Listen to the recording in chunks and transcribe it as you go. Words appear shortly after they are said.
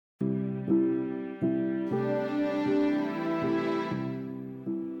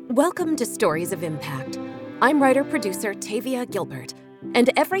Welcome to Stories of Impact. I'm writer-producer Tavia Gilbert, and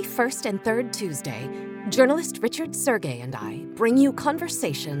every first and third Tuesday, journalist Richard Sergay and I bring you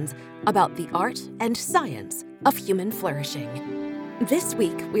conversations about the art and science of human flourishing. This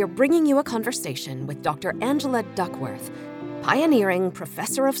week, we are bringing you a conversation with Dr. Angela Duckworth, pioneering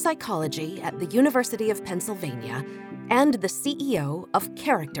professor of psychology at the University of Pennsylvania and the CEO of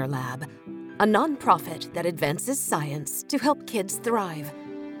Character Lab, a nonprofit that advances science to help kids thrive.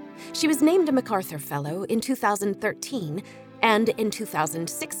 She was named a MacArthur Fellow in 2013 and in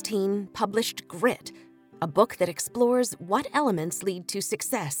 2016 published Grit, a book that explores what elements lead to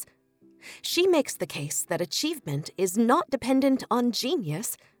success. She makes the case that achievement is not dependent on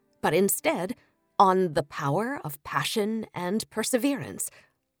genius, but instead on the power of passion and perseverance,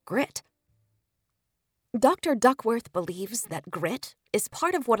 grit. Dr. Duckworth believes that grit is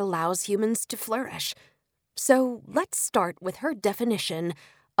part of what allows humans to flourish. So let's start with her definition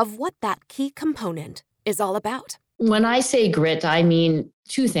of what that key component is all about. When I say grit, I mean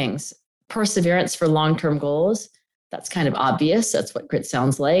two things. Perseverance for long-term goals. That's kind of obvious. That's what grit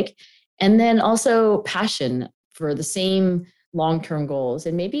sounds like. And then also passion for the same long-term goals.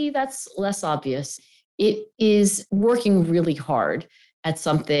 And maybe that's less obvious. It is working really hard at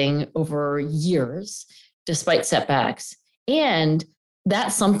something over years, despite setbacks. And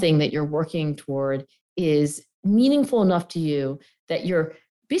that's something that you're working toward is meaningful enough to you that you're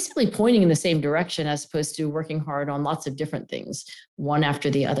basically pointing in the same direction as opposed to working hard on lots of different things, one after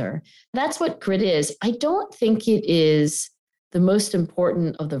the other. That's what grit is. I don't think it is the most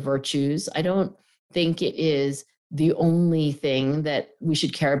important of the virtues. I don't think it is the only thing that we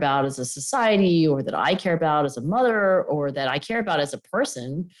should care about as a society, or that I care about as a mother, or that I care about as a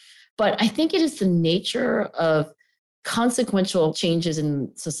person. But I think it is the nature of consequential changes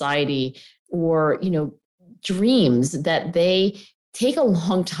in society, or, dreams that they take a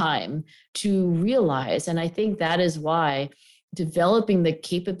long time to realize. And I think that is why developing the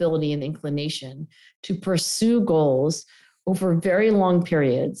capability and inclination to pursue goals over very long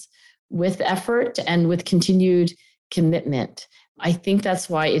periods with effort and with continued commitment, I think that's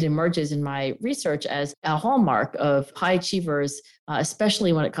why it emerges in my research as a hallmark of high achievers,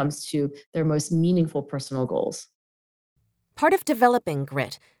 especially when it comes to their most meaningful personal goals. Part of developing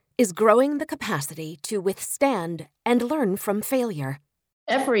grit is growing the capacity to withstand and learn from failure.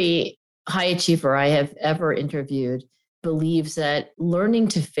 Every high achiever I have ever interviewed believes that learning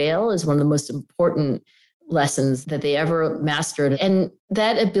to fail is one of the most important lessons that they ever mastered. And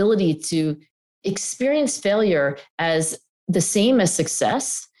that ability to experience failure as the same as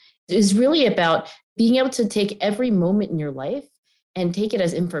success is really about being able to take every moment in your life and take it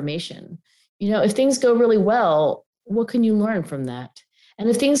as information. If things go really well, what can you learn from that? And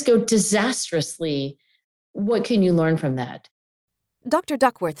if things go disastrously, what can you learn from that? Dr.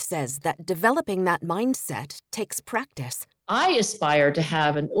 Duckworth says that developing that mindset takes practice. I aspire to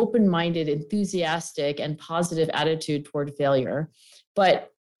have an open-minded, enthusiastic, and positive attitude toward failure,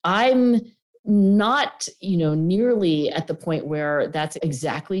 but I'm not, nearly at the point where that's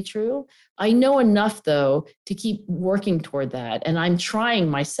exactly true. I know enough, though, to keep working toward that. And I'm trying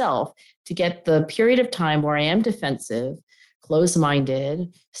myself to get the period of time where I am defensive,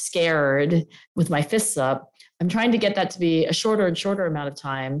 closed-minded, scared, with my fists up. I'm trying to get that to be a shorter and shorter amount of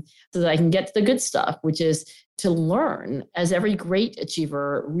time so that I can get to the good stuff, which is to learn, as every great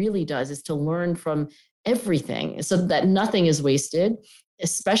achiever really does, is to learn from everything so that nothing is wasted,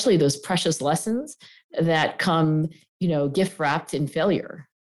 especially those precious lessons that come, gift wrapped in failure.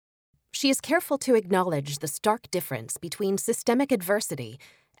 She is careful to acknowledge the stark difference between systemic adversity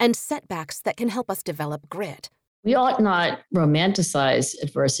and setbacks that can help us develop grit. We ought not romanticize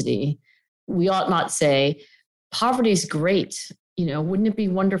adversity. We ought not say, poverty is great. Wouldn't it be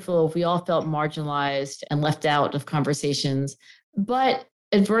wonderful if we all felt marginalized and left out of conversations? But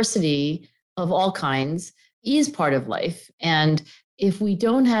adversity of all kinds is part of life. And if we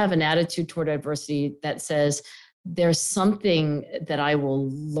don't have an attitude toward adversity that says, there's something that I will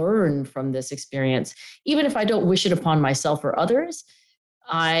learn from this experience, even if I don't wish it upon myself or others,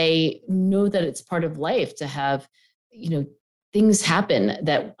 I know that it's part of life to have, things happen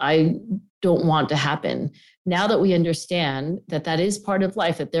that I don't want to happen. Now that we understand that that is part of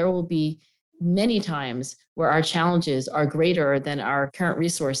life, that there will be many times where our challenges are greater than our current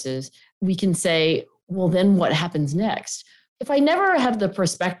resources, we can say, well, then what happens next? If I never have the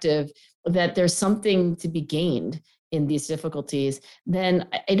perspective that there's something to be gained in these difficulties, then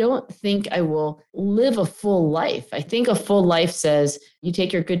I don't think I will live a full life. I think a full life says you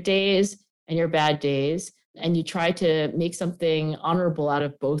take your good days and your bad days, and you try to make something honorable out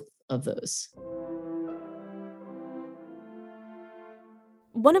of both of those.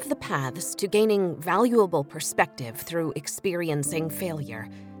 One of the paths to gaining valuable perspective through experiencing failure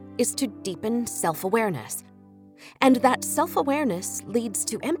is to deepen self-awareness. And that self-awareness leads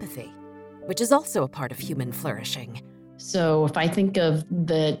to empathy, which is also a part of human flourishing. So if I think of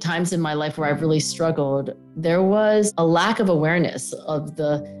the times in my life where I've really struggled, there was a lack of awareness of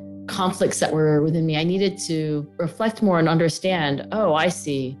the conflicts that were within me. I needed to reflect more and understand, oh, I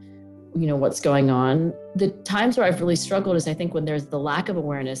see, what's going on. The times where I've really struggled is I think when there's the lack of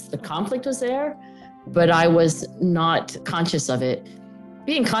awareness, the conflict was there, but I was not conscious of it.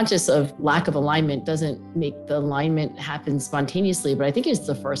 Being conscious of lack of alignment doesn't make the alignment happen spontaneously, but I think it's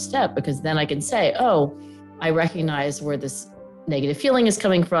the first step, because then I can say, oh, I recognize where this negative feeling is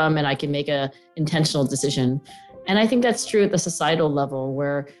coming from, and I can make an intentional decision. And I think that's true at the societal level,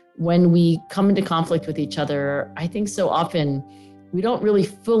 where when we come into conflict with each other, I think so often we don't really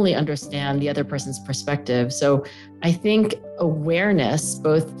fully understand the other person's perspective. So I think awareness,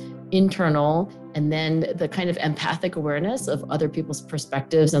 both internal and then the kind of empathic awareness of other people's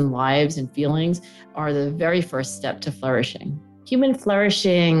perspectives and lives and feelings, are the very first step to flourishing. Human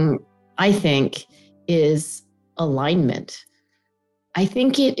flourishing, I think, is alignment. I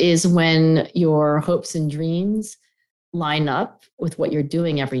think it is when your hopes and dreams line up with what you're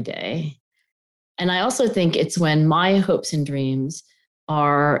doing every day. And I also think it's when my hopes and dreams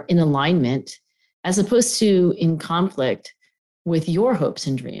are in alignment, as opposed to in conflict with your hopes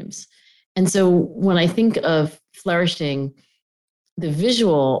and dreams. And so when I think of flourishing, the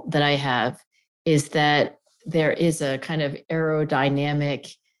visual that I have is that there is a kind of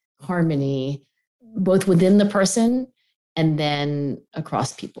aerodynamic harmony, both within the person and then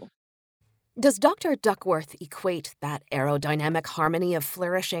across people. Does Dr. Duckworth equate that aerodynamic harmony of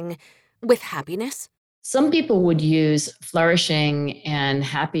flourishing with happiness? Some people would use flourishing and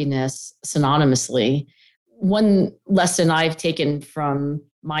happiness synonymously. One lesson I've taken from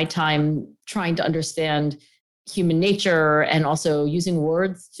my time trying to understand human nature and also using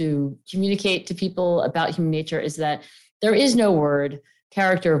words to communicate to people about human nature is that there is no word,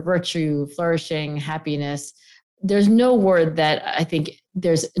 character, virtue, flourishing, happiness. There's no word that I think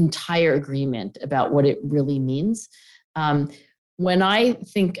there's entire agreement about what it really means. When I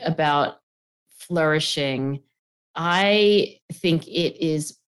think about flourishing, I think it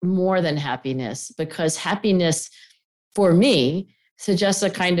is more than happiness, because happiness for me suggests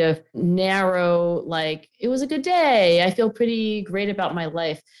a kind of narrow, like, it was a good day, I feel pretty great about my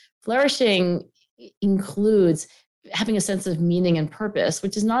life. Flourishing includes having a sense of meaning and purpose,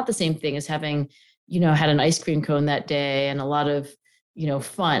 which is not the same thing as having, had an ice cream cone that day and a lot of,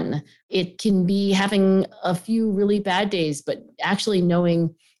 fun. It can be having a few really bad days, but actually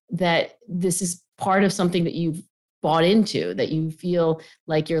knowing that this is part of something that you've bought into, that you feel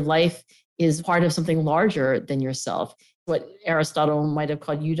like your life is part of something larger than yourself. What Aristotle might have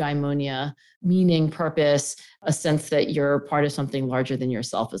called eudaimonia, meaning, purpose, a sense that you're part of something larger than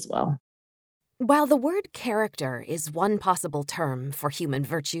yourself as well. While the word character is one possible term for human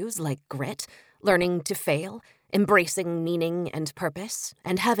virtues like grit, learning to fail, embracing meaning and purpose,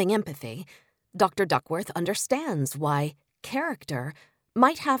 and having empathy, Dr. Duckworth understands why character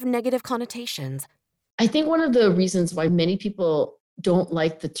might have negative connotations. I think one of the reasons why many people don't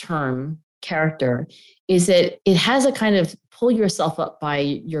like the term character is that it has a kind of pull yourself up by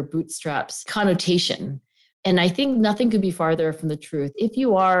your bootstraps connotation. And I think nothing could be farther from the truth. If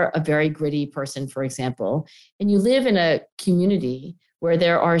you are a very gritty person, for example, and you live in a community where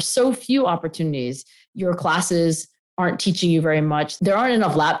there are so few opportunities, your classes aren't teaching you very much, there aren't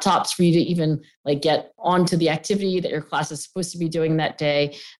enough laptops for you to even get onto the activity that your class is supposed to be doing that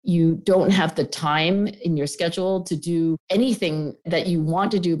day, you don't have the time in your schedule to do anything that you want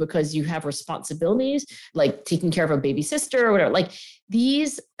to do because you have responsibilities, like taking care of a baby sister or whatever.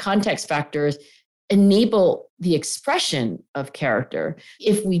 These context factors enable the expression of character.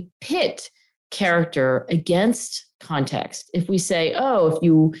 If we pit character against context, if we say, oh, if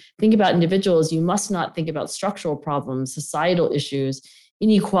you think about individuals, you must not think about structural problems, societal issues,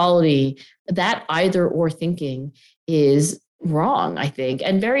 inequality, that either or thinking is wrong, I think,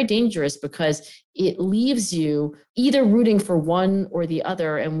 and very dangerous, because it leaves you either rooting for one or the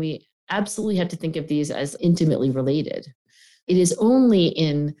other. And we absolutely have to think of these as intimately related. It is only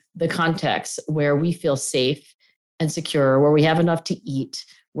in the context where we feel safe and secure, where we have enough to eat,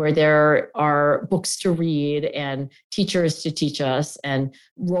 where there are books to read and teachers to teach us and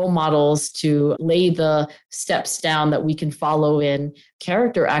role models to lay the steps down that we can follow in.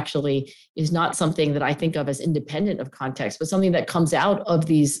 Character actually is not something that I think of as independent of context, but something that comes out of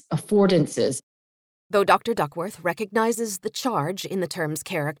these affordances. Though Dr. Duckworth recognizes the charge in the terms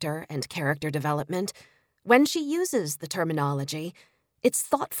character and character development, when she uses the terminology, It's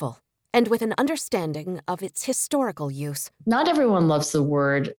thoughtful and with an understanding of its historical use. Not everyone loves the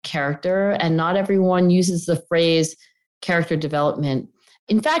word character, and not everyone uses the phrase character development.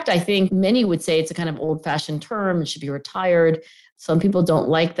 In fact, I think many would say it's a kind of old-fashioned term. It should be retired. Some people don't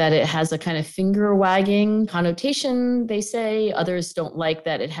like that it has a kind of finger-wagging connotation, they say. Others don't like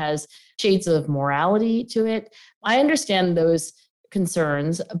that it has shades of morality to it. I understand those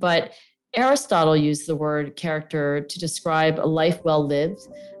concerns, but Aristotle used the word character to describe a life well lived,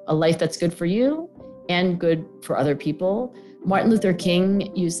 a life that's good for you and good for other people. Martin Luther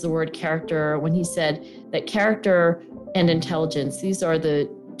King used the word character when he said that character and intelligence, these are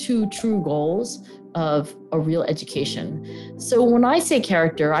the two true goals of a real education. So when I say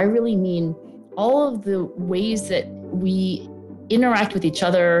character, I really mean all of the ways that we interact with each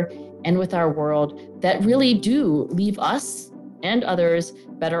other and with our world that really do leave us and others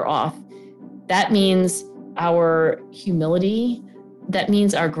better off. That means our humility, that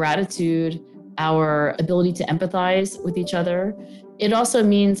means our gratitude, our ability to empathize with each other. It also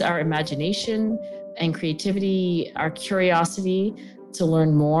means our imagination and creativity, our curiosity to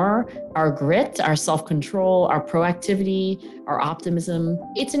learn more, our grit, our self-control, our proactivity, our optimism.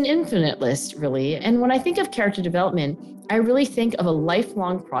 It's an infinite list, really. And when I think of character development, I really think of a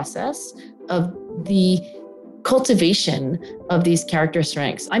lifelong process of the cultivation of these character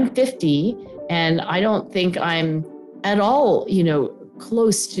strengths. I'm 50, and I don't think I'm at all,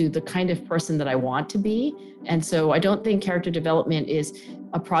 close to the kind of person that I want to be. And so I don't think character development is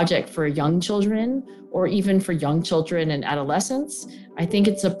a project for young children or even for young children and adolescents. I think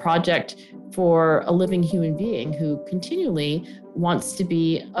it's a project for a living human being who continually wants to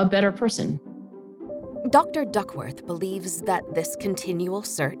be a better person. Dr. Duckworth believes that this continual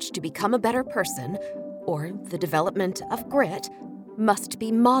search to become a better person, or the development of grit, must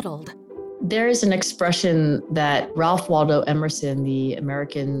be modeled. There is an expression that Ralph Waldo Emerson, the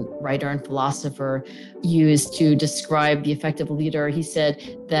American writer and philosopher, used to describe the effective leader. He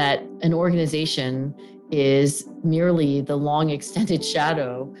said that an organization is merely the long extended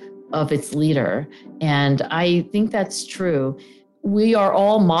shadow of its leader. And I think that's true. We are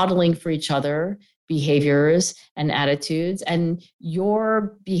all modeling for each other behaviors and attitudes, and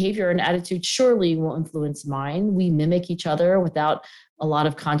your behavior and attitude surely will influence mine. We mimic each other without a lot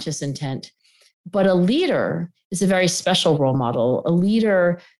of conscious intent. But a leader is a very special role model. A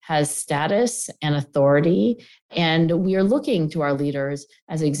leader has status and authority, and we are looking to our leaders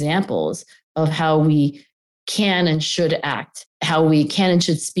as examples of how we can and should act, how we can and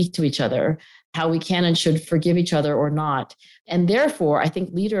should speak to each other, how we can and should forgive each other or not. And therefore, I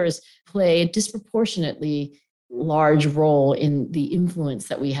think leaders play a disproportionately large role in the influence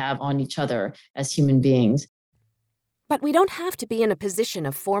that we have on each other as human beings. But we don't have to be in a position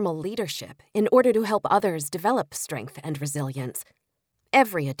of formal leadership in order to help others develop strength and resilience.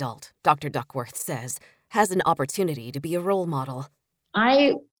 Every adult, Dr. Duckworth says, has an opportunity to be a role model.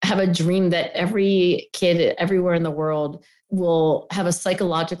 I have a dream that every kid everywhere in the world will have a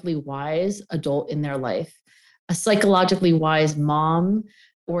psychologically wise adult in their life, a psychologically wise mom,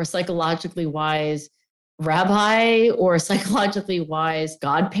 or a psychologically wise rabbi, or a psychologically wise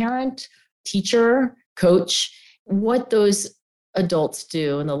godparent, teacher, coach. What those adults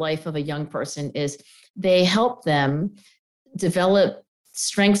do in the life of a young person is they help them develop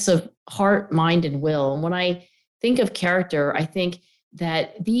strengths of heart, mind, and will. And when I think of character, I think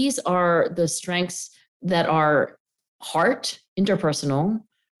that these are the strengths that are heart, interpersonal,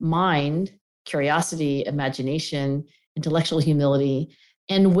 mind, curiosity, imagination, intellectual humility,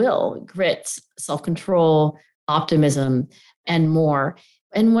 and will, grit, self-control, optimism, and more.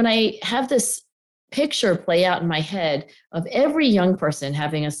 And when I have this picture play out in my head of every young person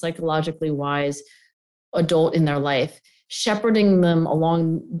having a psychologically wise adult in their life, shepherding them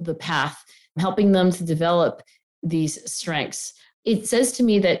along the path, helping them to develop these strengths, it says to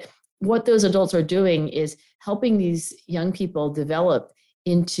me that what those adults are doing is helping these young people develop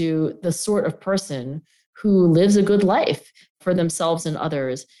into the sort of person who lives a good life for themselves and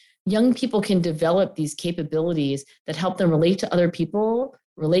others. Young people can develop these capabilities that help them relate to other people,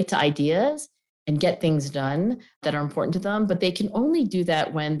 relate to ideas, and get things done that are important to them. But they can only do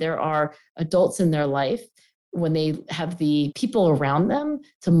that when there are adults in their life, when they have the people around them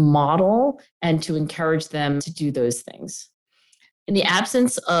to model and to encourage them to do those things. In the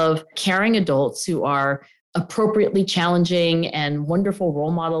absence of caring adults who are appropriately challenging and wonderful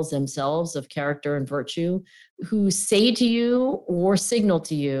role models themselves of character and virtue, who say to you or signal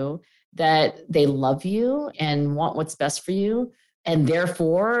to you that they love you and want what's best for you, and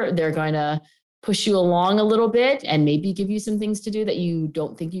therefore they're going to push you along a little bit and maybe give you some things to do that you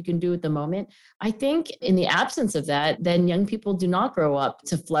don't think you can do at the moment. I think in the absence of that, then young people do not grow up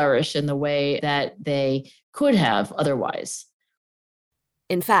to flourish in the way that they could have otherwise.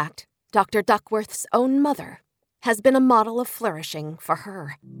 In fact, Dr. Duckworth's own mother has been a model of flourishing for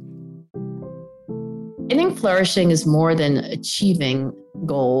her. I think flourishing is more than achieving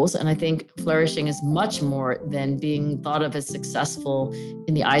goals. And I think flourishing is much more than being thought of as successful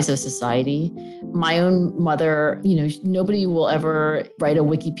in the eyes of society. My own mother, nobody will ever write a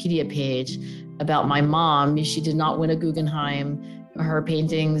Wikipedia page about my mom. She did not win a Guggenheim. Her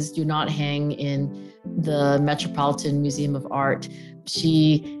paintings do not hang in the Metropolitan Museum of Art.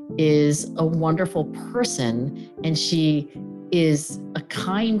 She is a wonderful person, and she is a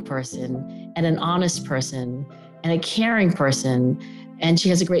kind person and an honest person and a caring person. And she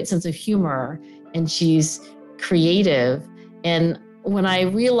has a great sense of humor, and she's creative. And when I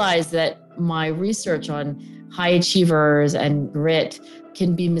realized that my research on high achievers and grit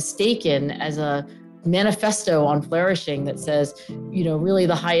can be mistaken as a manifesto on flourishing that says, really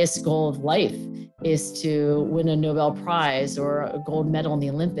the highest goal of life is to win a Nobel Prize or a gold medal in the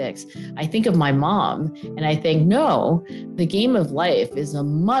Olympics, I think of my mom and I think, no, the game of life is a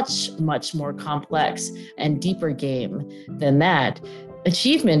much, much more complex and deeper game than that.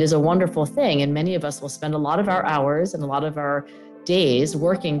 Achievement is a wonderful thing, and many of us will spend a lot of our hours and a lot of our days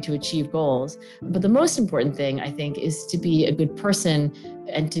working to achieve goals. But the most important thing, I think, is to be a good person,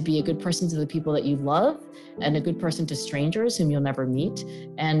 and to be a good person to the people that you love, and a good person to strangers whom you'll never meet.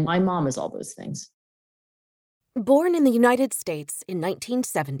 And my mom is all those things. Born in the United States in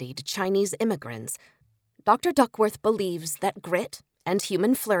 1970 to Chinese immigrants, Dr. Duckworth believes that grit and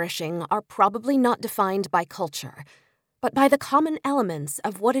human flourishing are probably not defined by culture, but by the common elements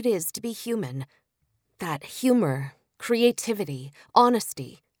of what it is to be human. That humor, creativity,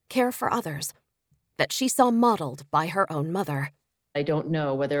 honesty, care for others, that she saw modeled by her own mother. I don't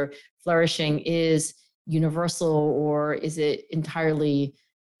know whether flourishing is universal or is it entirely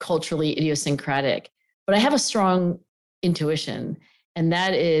culturally idiosyncratic, but I have a strong intuition, and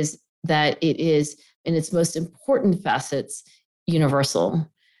that is that it is, in its most important facets,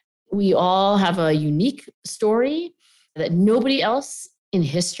 universal. We all have a unique story that nobody else in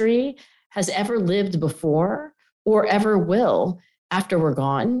history has ever lived before or ever will after we're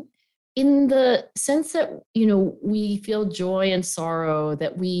gone, in the sense that, we feel joy and sorrow,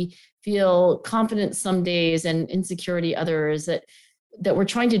 that we feel confidence some days and insecurity others, that we're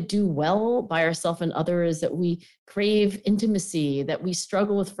trying to do well by ourselves and others, that we crave intimacy, that we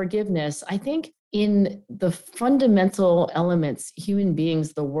struggle with forgiveness. I think in the fundamental elements, human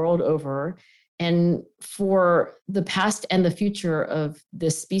beings the world over, and for the past and the future of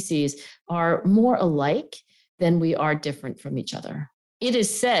this species, are more alike than we are different from each other. It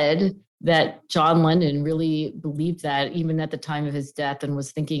is said that John Lennon really believed that even at the time of his death, and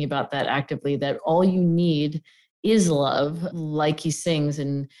was thinking about that actively, that all you need is love, like he sings.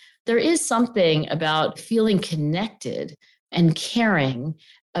 And there is something about feeling connected and caring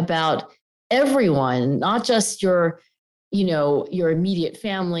about everyone, not just your immediate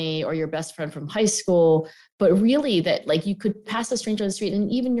family or your best friend from high school, but really that, like, you could pass a stranger on the street,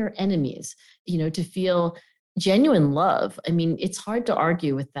 and even your enemies, to feel genuine love. I mean, it's hard to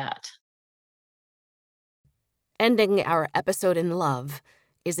argue with that. Ending our episode in love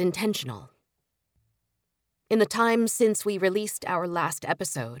is intentional. In the time since we released our last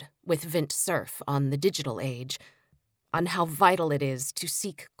episode with Vint Cerf on the digital age, on how vital it is to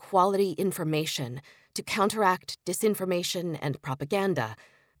seek quality information to counteract disinformation and propaganda,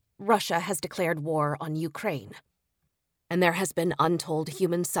 Russia has declared war on Ukraine. And there has been untold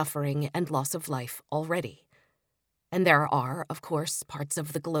human suffering and loss of life already. And there are, of course, parts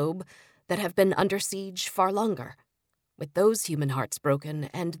of the globe that have been under siege far longer, with those human hearts broken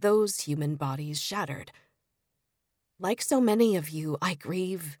and those human bodies shattered. Like so many of you, I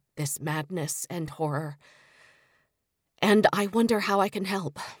grieve this madness and horror, and I wonder how I can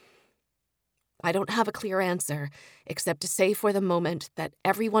help. I don't have a clear answer, except to say for the moment that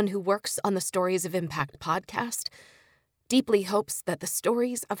everyone who works on the Stories of Impact podcast deeply hopes that the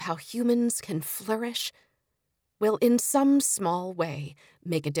stories of how humans can flourish will in some small way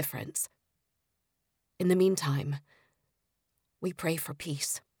make a difference. In the meantime, we pray for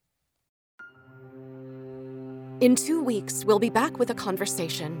peace. In 2 weeks, we'll be back with a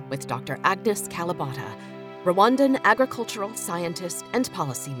conversation with Dr. Agnes Kalibata, Rwandan agricultural scientist and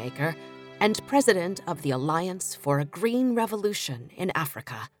policymaker, and president of the Alliance for a Green Revolution in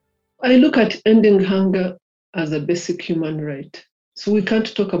Africa. I look at ending hunger as a basic human right. So we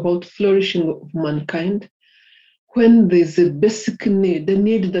can't talk about flourishing of mankind when there's a basic need, the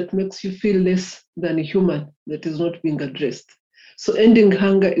need that makes you feel less than human, that is not being addressed. So ending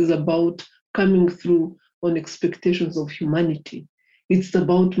hunger is about coming through on expectations of humanity. It's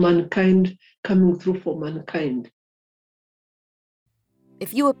about mankind coming through for mankind.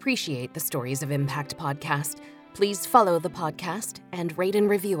 If you appreciate the Stories of Impact podcast, please follow the podcast and rate and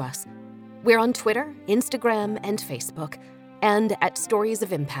review us. We're on Twitter, Instagram, and Facebook, and at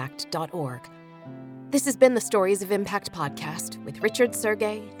storiesofimpact.org. This has been the Stories of Impact podcast with Richard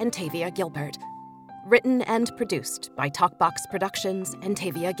Sergay and Tavia Gilbert. Written and produced by Talkbox Productions and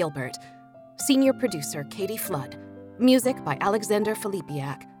Tavia Gilbert. Senior producer Katie Flood. Music by Alexander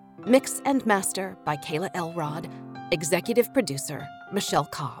Filipiak. Mix and master by Kayla Elrod. Executive producer Michelle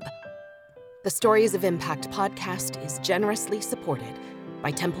Cobb. The Stories of Impact podcast is generously supported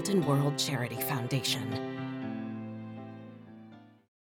by Templeton World Charity Foundation.